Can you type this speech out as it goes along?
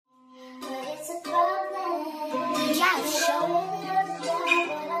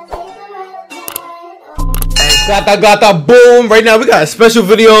Got that, boom. Right now we got a special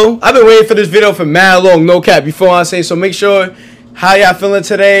video. I've been waiting for this video for mad long, no cap, before I say. So make sure, how y'all feeling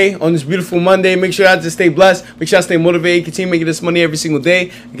today on this beautiful Monday? Make sure y'all just stay blessed. Make sure y'all stay motivated. Continue making this money every single day.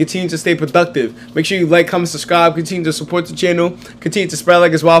 And continue to stay productive. Make sure you like, comment, subscribe. Continue to support the channel. Continue to spread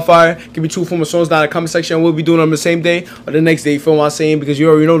like it's wildfire. Give me 2 former songs down in the comment section. We'll be doing them the same day or the next day. You feel what I'm saying? Because you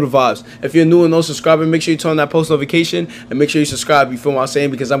already know the vibes. If you're new and no subscribing, make sure you turn on that post notification. And make sure you subscribe. You feel what I'm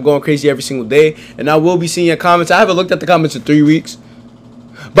saying? Because I'm going crazy every single day. And I will be seeing your comments. I haven't looked at the comments in 3 weeks.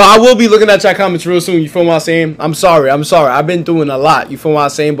 But I will be looking at your comments real soon. You feel what I'm saying? I'm sorry. I've been doing a lot. You feel what I'm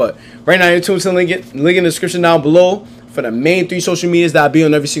saying? But right now, you're tuned to the link in the description down below for the main 3 social medias that I be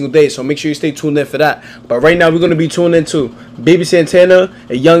on every single day. So make sure you stay tuned in for that. But right now, we're going to be tuned into BabySantana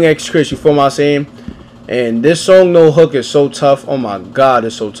and Yvngxchris. You feel what I'm saying? And this song, No Hook, is so tough. Oh my God,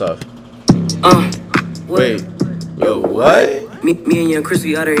 it's so tough. Wait. Yo, what? Me and Yvngxchris,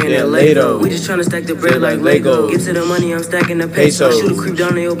 we out here in LA though. We just tryna stack the bread like Lego. Get to the money, I'm stacking the pesos. Shoot a creep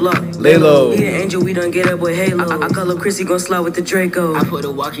down on your block. Lay low. He an angel, we done get up with Halo. I call up Chris, he gon' slide with the Draco. I put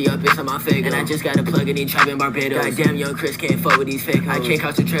a walkie up into my fake, and I just got a plug in each tribe in Barbados. Goddamn, Yvngxchris can't fuck with these fake hoes. I can't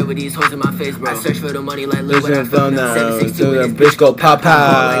concentrate with these hoes in my face, bro. I search for the money like look what I found now. 762 and bitch go pop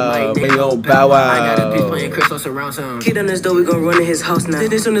out. Bring on bow wow. I got a bitch playing Chris on surround sound. Kid on this door, we gon' run in his house now.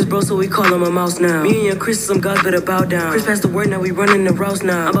 This on his bro, so we call him a mouse now. Me and Yvngxchris, some gods better bow down. Chris passed the word, now we running the route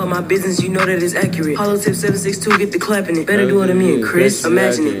now. I'm about my business, you know that it's accurate. Hollow tip 762, get the clapping it. Better do it to me and Chris.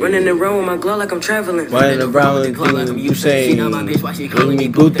 Imagine it. Running around with my glow like I'm traveling. Running around with the glow like I'm Usain. She know my bitch, why she calling me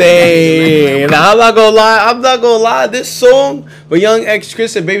Boothang. Now I'm not gonna lie. This song with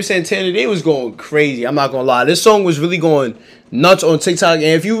Yvngxchris and BabySantana, they was going crazy. I'm not gonna lie. This song was really going nuts on TikTok. And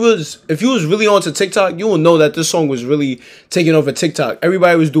if you was really onto TikTok, you will know that this song was really taking over TikTok.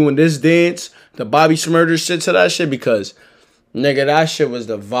 Everybody was doing this dance, the Bobby Smurder shit to that shit, because nigga, that shit was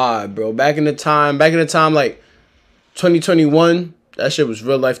the vibe, bro. Back in the time, like 2021, that shit was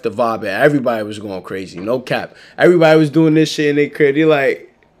real life the vibe, and everybody was going crazy. No cap. Everybody was doing this shit in their crib. They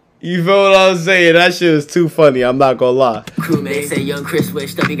like, you feel what I'm saying? That shit was too funny. I'm not gonna lie. Crewmate say Yvngxchris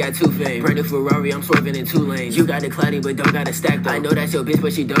switched up, he got 2 fame. Brand new Ferrari, I'm swerving in 2 lanes. You got the cladding, but don't got a stack though. I know that's your bitch,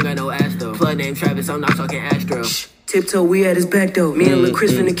 but she don't got no ass though. Plug name Travis, I'm not talking Astro. Tiptoe, we at his back though. Me and Lil'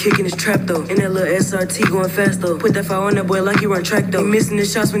 Chris finna kick in his trap though. And that little SRT going fast though. Put that fire on that boy like he run track though. He missing the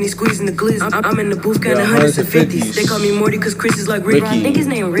shots when he squeezing the glizz. I'm in the booth counting hundreds and 50s. They call me Morty cause Chris is like Rick. I think his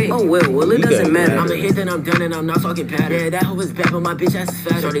name Rick. Oh well, it doesn't matter. I'm a hit, then I'm done, and I'm not talking pattern. Yeah, that hoe is bad, but my bitch ass is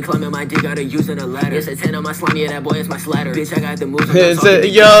fat. Shorty climbing my dick, got her using a ladder. It's a 10 on my slime, yeah, that boy is my slatter. Bitch, I got the moves.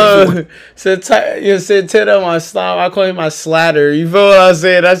 You said 10 on my slime, I call him my slatter. You feel what I'm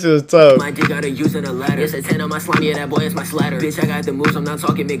saying? That shit was tough. My dick got her using a ladder. It's a 10 on my slime, yeah, that boy is my slatter. Bitch, I got the moves, I'm not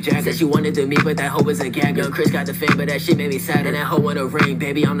talking Mick Jagger. Said she wanted to meet, but that hoe was a gag. Yvngxchris got the fame, but that shit made me sad. And that hoe want a ring,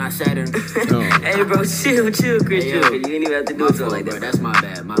 baby, I'm not Saturn. Hey, bro, chill, Chris, chill. You ain't even have to do something like that. That's my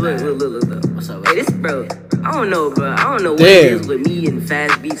bad, Look, though. What's up? Hey, this, bro, I don't know, bro. I don't know what it is with me and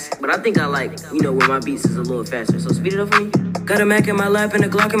fast beats, but I think I like, you know, when my beats is a little faster. So speed it up for me. Got a Mac in my lap and a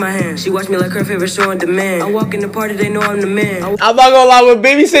Glock in my hand. She watch me like her favorite show on demand. I walk in the party, they know I'm the man. I'm not gonna lie, when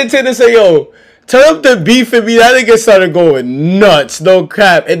BabySantana say, yo, turn up the beef and me, that nigga started going nuts, no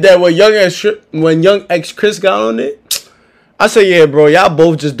cap. And then when Yvngxchris got on it, I said, yeah, bro, y'all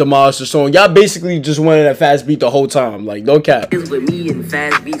both just demolished the song. Y'all basically just wanted a fast beat the whole time. Like, no cap. It's with me and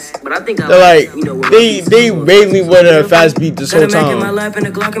fast beats, but I think I like, you know, they mainly wanted a fast beat this whole time. Got a Mac in my lap and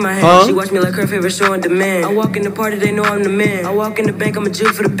a Glock in my hand. She watch me like her favorite show on demand. I walk in the party, they know I'm the man. I walk in the bank, I'm a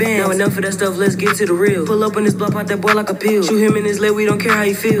Jew for the band. Now enough of that stuff, let's get to the real. Pull up on this block, out that boy like a pill. Shoot him in his leg, we don't care how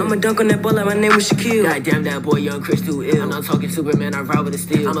you feel. I'ma dunk on that boy like my name was Shaquille. Goddamn, that boy Yvngxchris too ill. I'm not talking Superman, I ride with a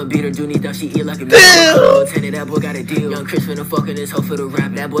steel. I'ma beat her, do need that she eat like a bitch. Lieutenant, that boy got a deal. Yvngxchris finna fuck in this hoe for the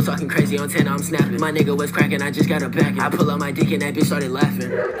rap. That boy talking crazy on 10, I'm snapping. My nigga was cracking, I just got a back. I pull out my dick and that bitch started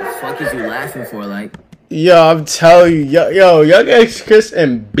laughing. The fuck is you laughing for, like? Yo, I'm telling you, yo, Yvngxchris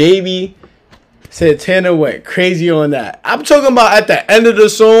and BabySantana went crazy on that. I'm talking about at the end of the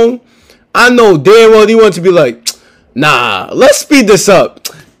song, I know damn well he wanted to be like, nah, let's speed this up.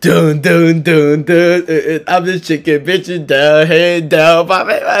 Dun dun dun dun. I'm just chicken bitches down, head down. Nah,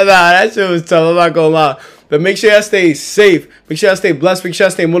 that shit was tough. I'm not gonna lie. But make sure y'all stay safe. Make sure y'all stay blessed. Make sure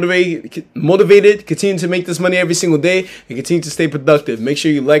y'all stay motivated. Continue to make this money every single day. And continue to stay productive. Make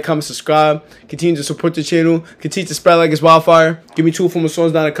sure you like, comment, subscribe. Continue to support the channel. Continue to spread like it's wildfire. Give me 2 former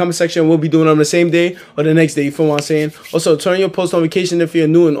songs down in the comment section. We'll be doing them the same day or the next day. You feel what I'm saying? Also, turn your post notification if you're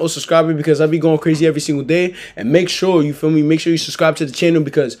new and also subscribing, because I'll be going crazy every single day. And make sure, you feel me, make sure you subscribe to the channel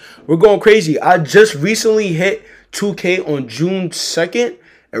because we're going crazy. I just recently hit 2K on June 2nd.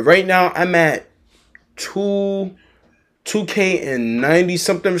 And right now I'm at 2K and 90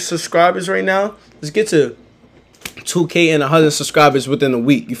 something subscribers right now. Let's get to 2K and 100 subscribers within a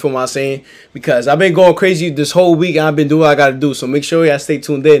week. You feel what I'm saying? Because I've been going crazy this whole week and I've been doing what I gotta do. So make sure y'all stay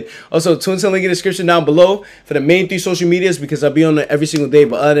tuned in. Also, tune to the link in the description down below for the main 3 social medias because I'll be on there every single day.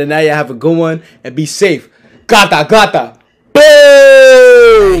 But other than that, y'all have a good one and be safe. Gata, gata.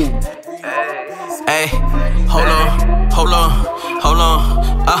 Boom! Hey, hold on.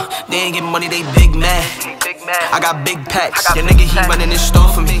 They ain't getting money, they big mad. I got big packs. Your nigga, he running this store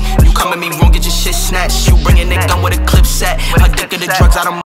for me. You come at me wrong, get your shit snatched. You bring a nigga down with a clip set. Addicted to drugs, I don't